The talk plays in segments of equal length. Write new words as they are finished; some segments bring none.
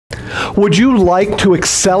Would you like to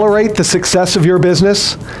accelerate the success of your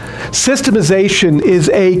business? Systemization is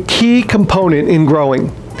a key component in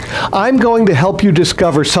growing. I'm going to help you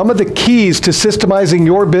discover some of the keys to systemizing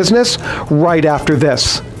your business right after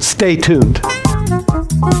this. Stay tuned.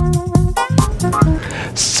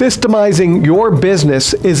 Systemizing your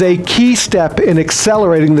business is a key step in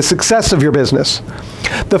accelerating the success of your business.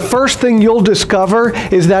 The first thing you'll discover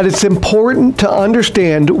is that it's important to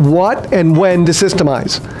understand what and when to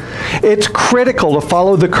systemize. It's critical to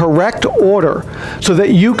follow the correct order so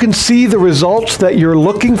that you can see the results that you're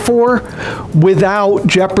looking for without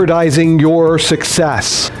jeopardizing your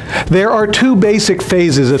success. There are two basic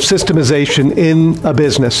phases of systemization in a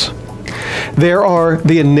business. There are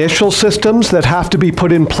the initial systems that have to be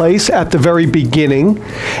put in place at the very beginning,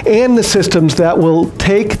 and the systems that will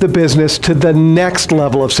take the business to the next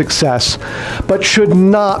level of success, but should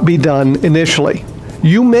not be done initially.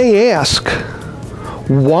 You may ask,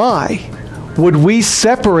 why would we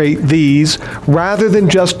separate these rather than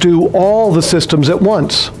just do all the systems at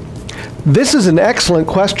once? This is an excellent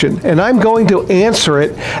question, and I'm going to answer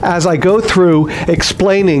it as I go through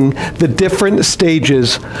explaining the different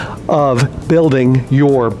stages of building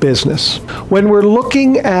your business. When we're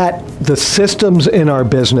looking at the systems in our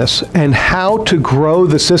business and how to grow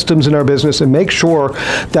the systems in our business and make sure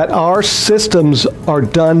that our systems are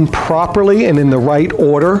done properly and in the right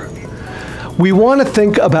order, we want to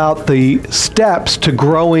think about the steps to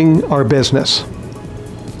growing our business.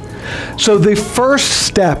 So the first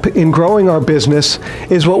step in growing our business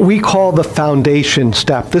is what we call the foundation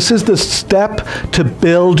step. This is the step to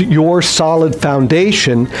build your solid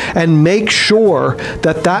foundation and make sure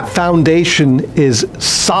that that foundation is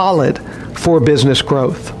solid for business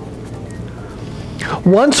growth.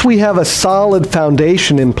 Once we have a solid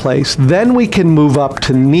foundation in place, then we can move up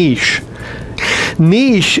to niche.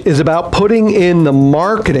 Niche is about putting in the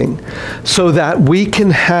marketing so that we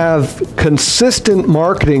can have consistent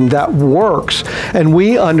marketing that works and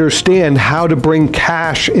we understand how to bring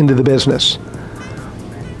cash into the business.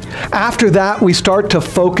 After that, we start to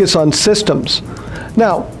focus on systems.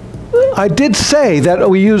 Now, I did say that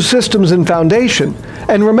we use systems and foundation.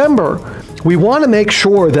 And remember, we want to make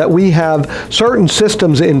sure that we have certain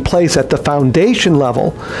systems in place at the foundation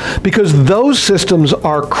level because those systems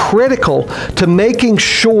are critical to making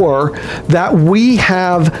sure that we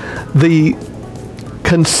have the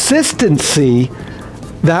consistency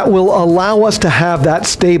that will allow us to have that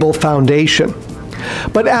stable foundation.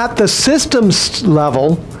 But at the systems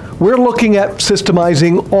level, we're looking at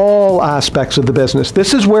systemizing all aspects of the business.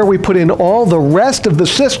 This is where we put in all the rest of the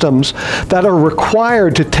systems that are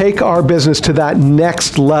required to take our business to that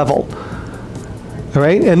next level. All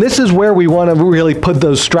right? And this is where we want to really put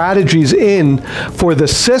those strategies in for the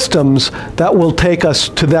systems that will take us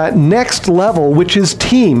to that next level, which is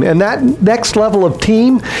team. And that next level of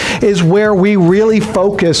team is where we really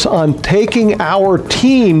focus on taking our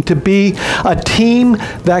team to be a team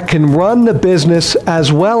that can run the business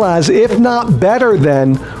as well as, if not better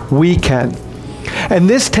than, we can. And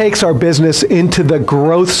this takes our business into the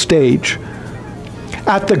growth stage.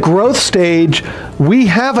 At the growth stage, we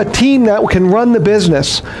have a team that can run the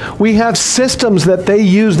business. We have systems that they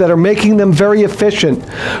use that are making them very efficient.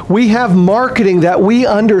 We have marketing that we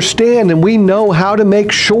understand and we know how to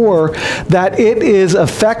make sure that it is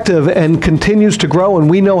effective and continues to grow, and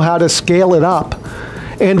we know how to scale it up.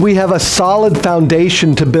 And we have a solid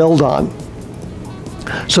foundation to build on.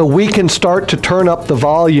 So we can start to turn up the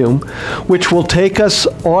volume, which will take us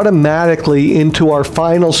automatically into our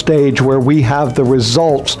final stage where we have the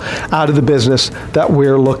results out of the business that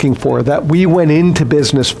we're looking for, that we went into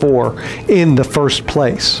business for in the first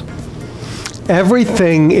place.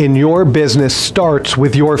 Everything in your business starts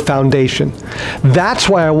with your foundation. That's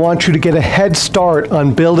why I want you to get a head start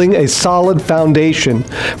on building a solid foundation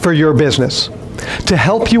for your business. To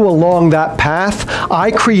help you along that path,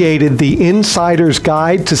 I created the Insider's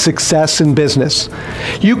Guide to Success in Business.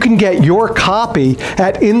 You can get your copy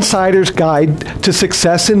at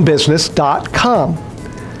insidersguidetosuccessinbusiness.com.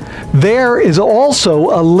 There is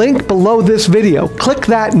also a link below this video. Click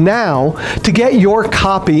that now to get your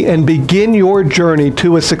copy and begin your journey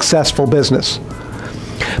to a successful business.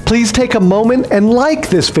 Please take a moment and like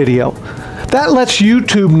this video. That lets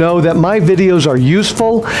YouTube know that my videos are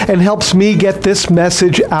useful and helps me get this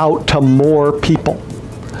message out to more people.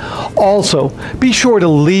 Also, be sure to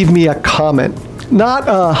leave me a comment. Not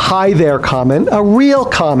a hi there comment, a real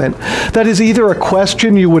comment that is either a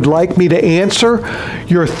question you would like me to answer,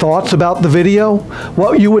 your thoughts about the video,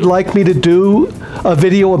 what you would like me to do a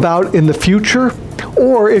video about in the future,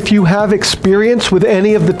 or if you have experience with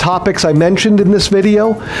any of the topics I mentioned in this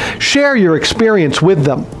video, share your experience with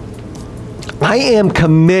them. I am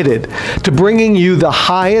committed to bringing you the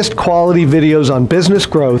highest quality videos on business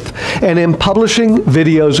growth and am publishing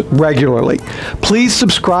videos regularly. Please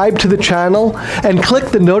subscribe to the channel and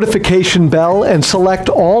click the notification bell and select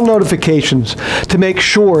all notifications to make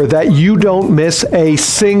sure that you don't miss a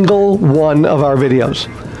single one of our videos.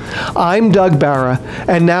 I'm Doug Barra,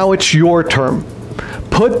 and now it's your turn.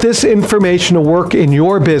 Put this information to work in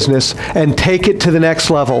your business and take it to the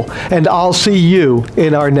next level, and I'll see you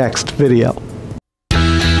in our next video.